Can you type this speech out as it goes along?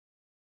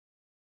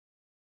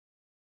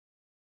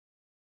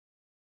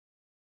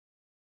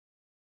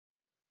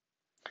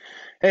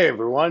Hey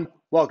everyone,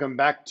 welcome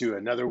back to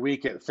another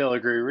week at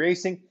Filigree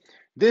Racing.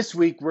 This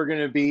week we're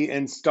going to be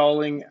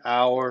installing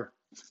our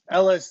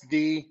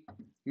LSD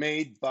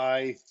made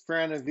by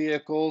Frana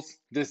Vehicles.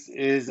 This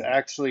is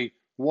actually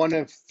one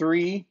of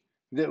three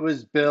that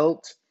was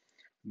built.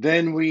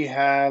 Then we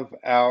have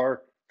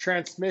our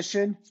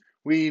transmission.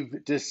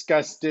 We've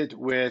discussed it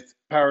with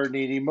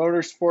Powerneedy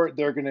Motorsport.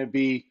 They're going to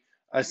be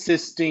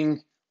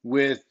assisting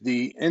with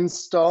the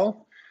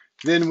install.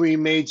 Then we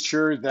made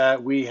sure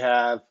that we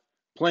have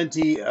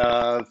plenty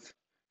of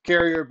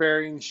carrier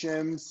bearing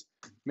shims,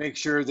 make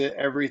sure that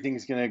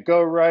everything's going to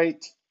go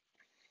right.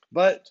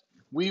 But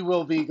we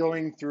will be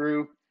going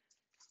through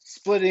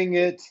splitting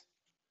it.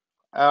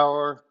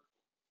 Our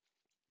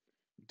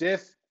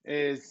diff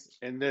is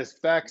in this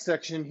back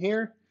section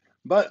here,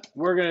 but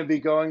we're going to be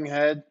going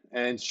ahead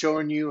and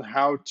showing you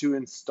how to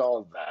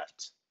install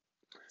that.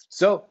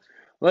 So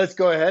let's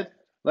go ahead.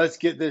 Let's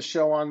get this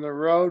show on the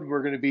road.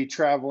 We're going to be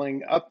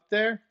traveling up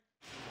there.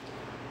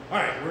 All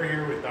right, we're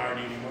here with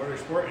Powerneedy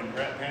Motorsport and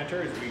Brett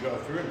Panter as we go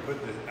through and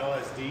put the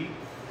LSD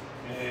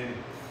in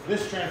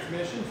this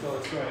transmission. So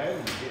let's go ahead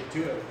and get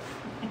to it.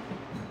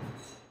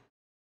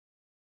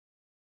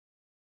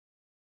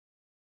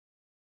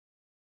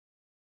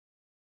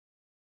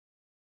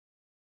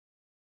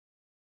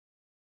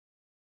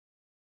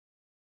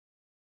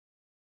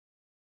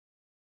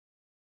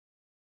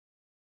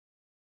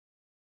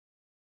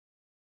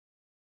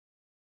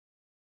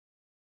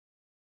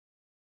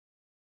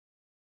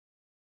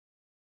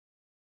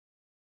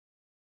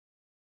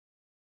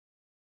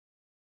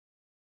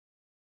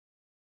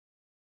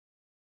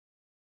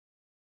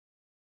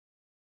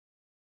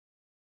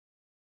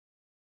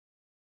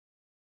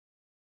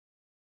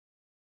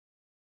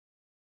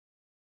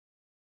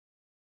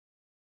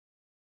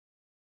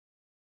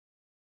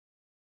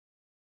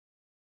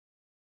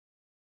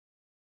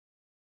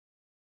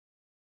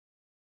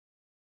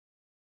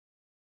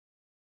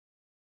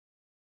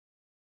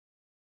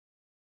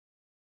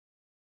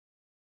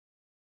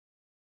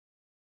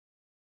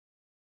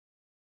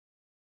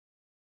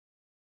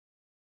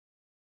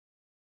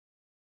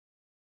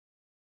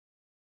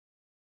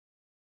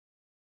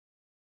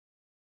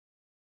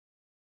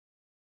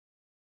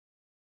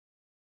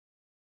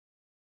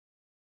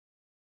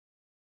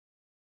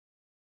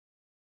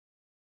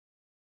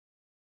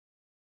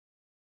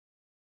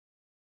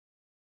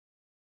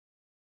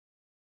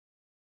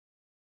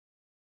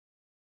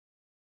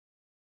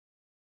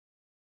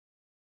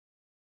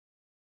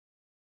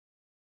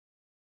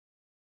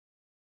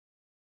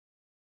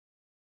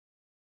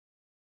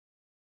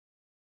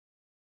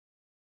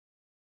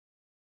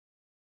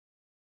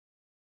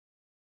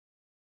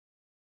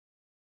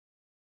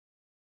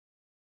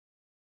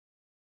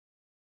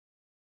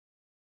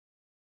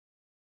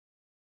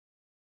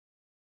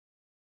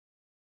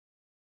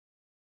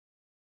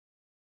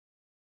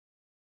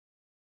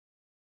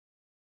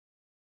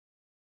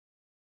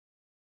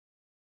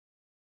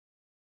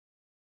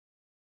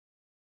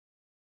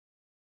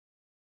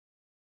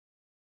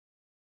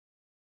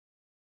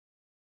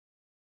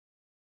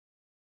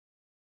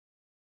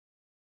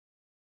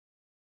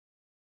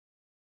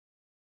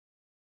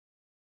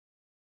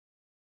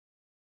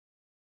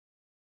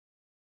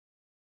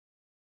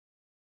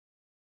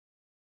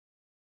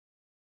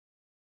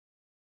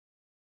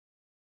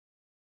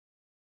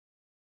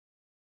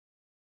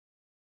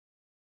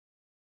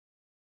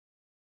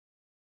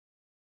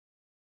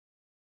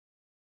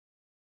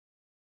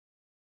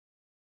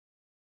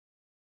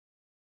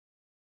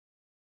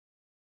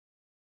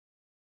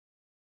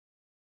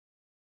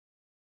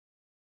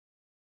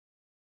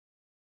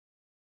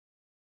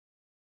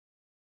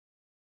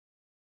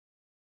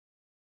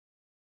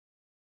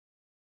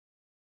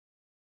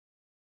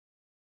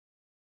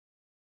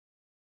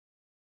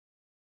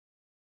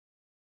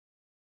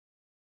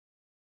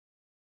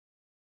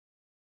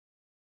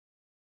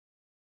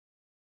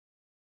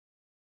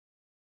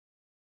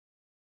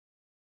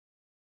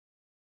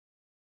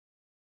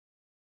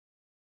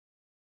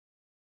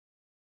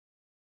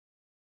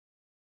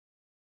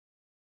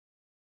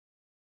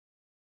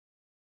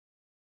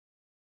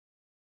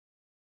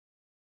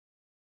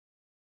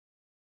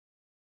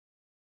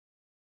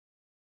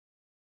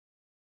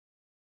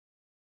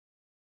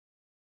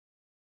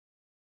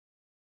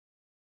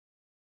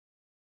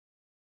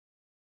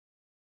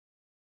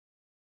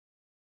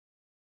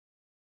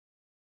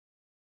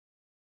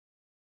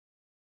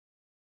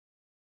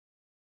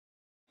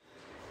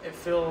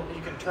 You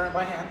can turn it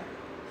by hand,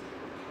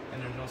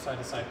 and there's no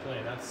side-to-side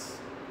play. That's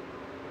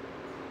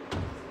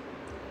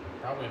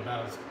probably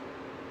about as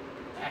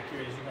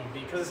accurate as you're going to be,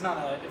 because it's not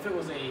a. If it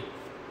was a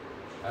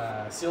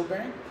sealed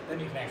bearing, then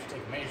you can actually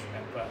take a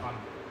measurement. But on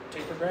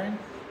taper bearing,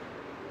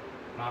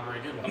 not a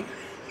very good one.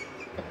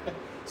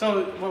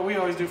 So what we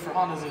always do for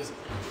Hondas is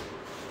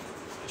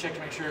check to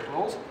make sure it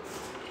rolls.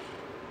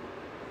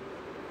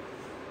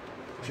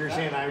 So you're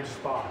saying I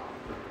just bought,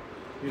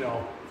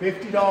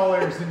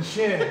 $50 in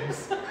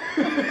shims.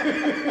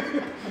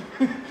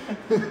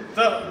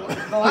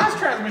 The last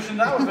transmission,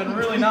 that would have been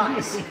really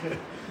nice.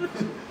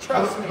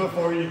 Trust me.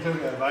 Before you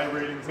took a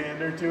vibrating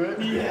sander to it?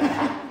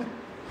 Yeah.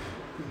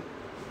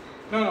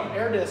 No,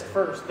 air disc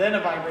first, then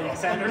a vibrating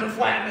sander to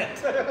flatten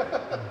it.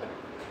 Yeah.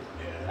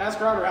 Ask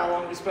Robert how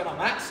long we spent on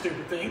that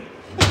stupid thing.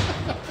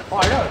 Oh,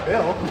 I got a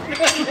bill.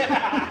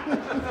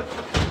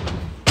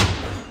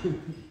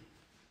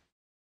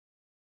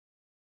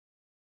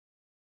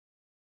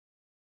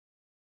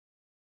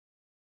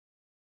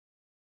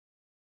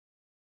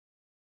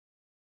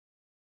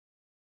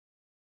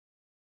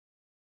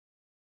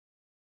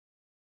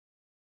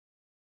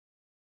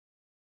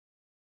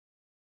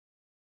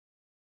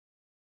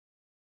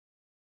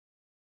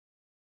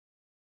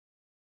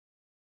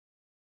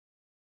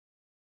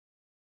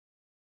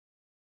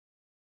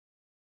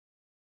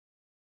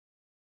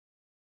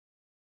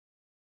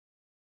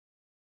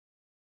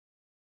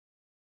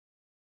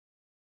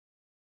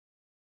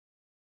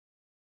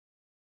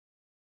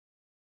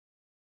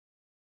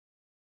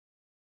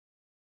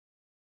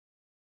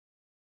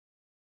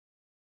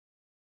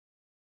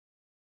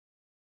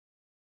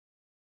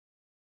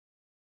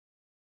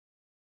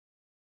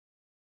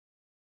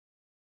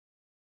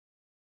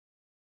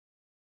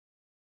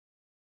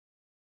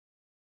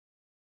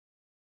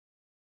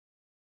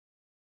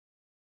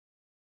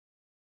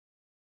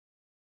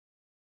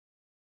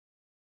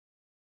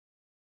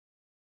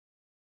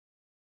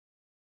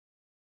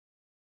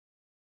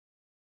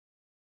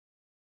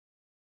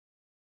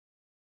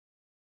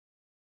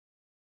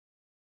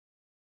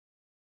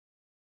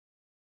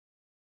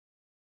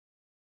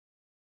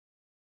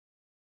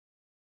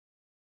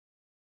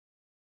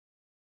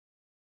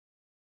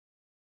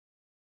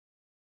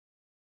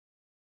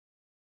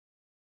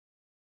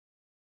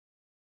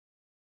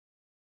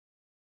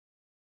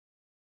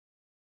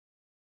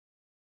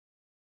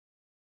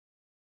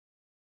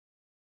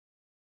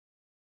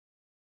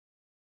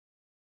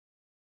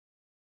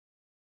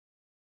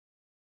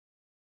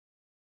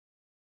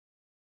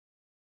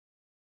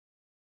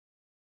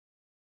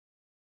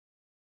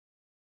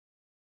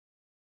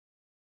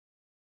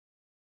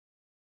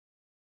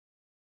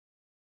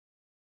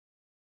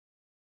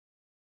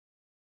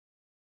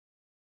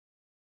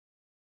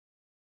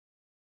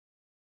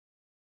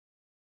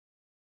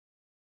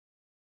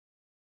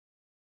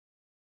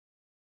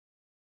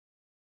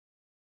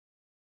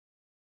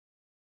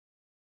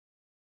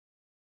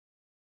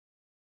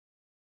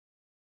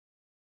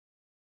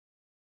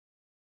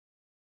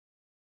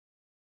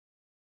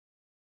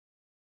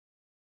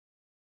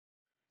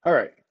 All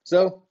right,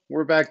 so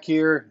we're back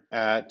here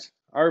at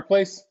our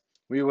place.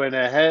 We went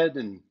ahead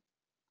and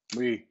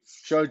we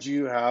showed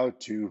you how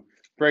to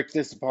break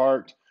this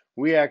apart.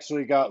 We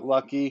actually got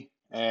lucky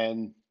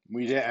and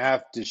we didn't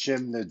have to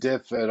shim the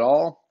diff at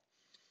all.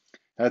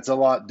 That's a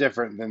lot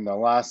different than the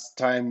last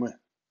time,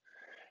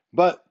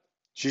 but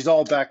she's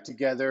all back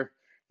together.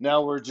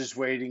 Now we're just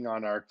waiting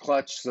on our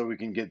clutch so we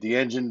can get the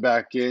engine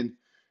back in.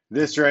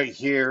 This right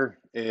here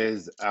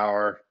is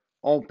our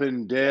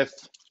open diff.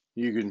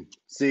 You can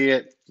see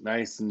it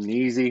nice and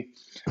easy.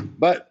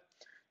 But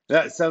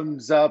that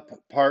sums up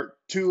part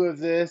 2 of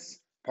this.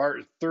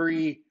 Part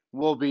 3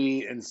 will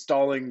be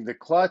installing the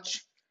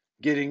clutch,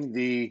 getting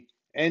the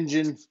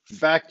engine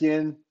back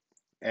in,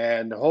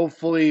 and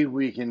hopefully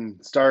we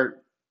can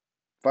start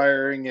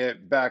firing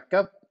it back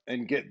up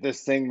and get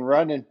this thing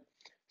running.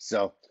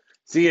 So,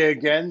 see you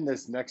again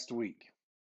this next week.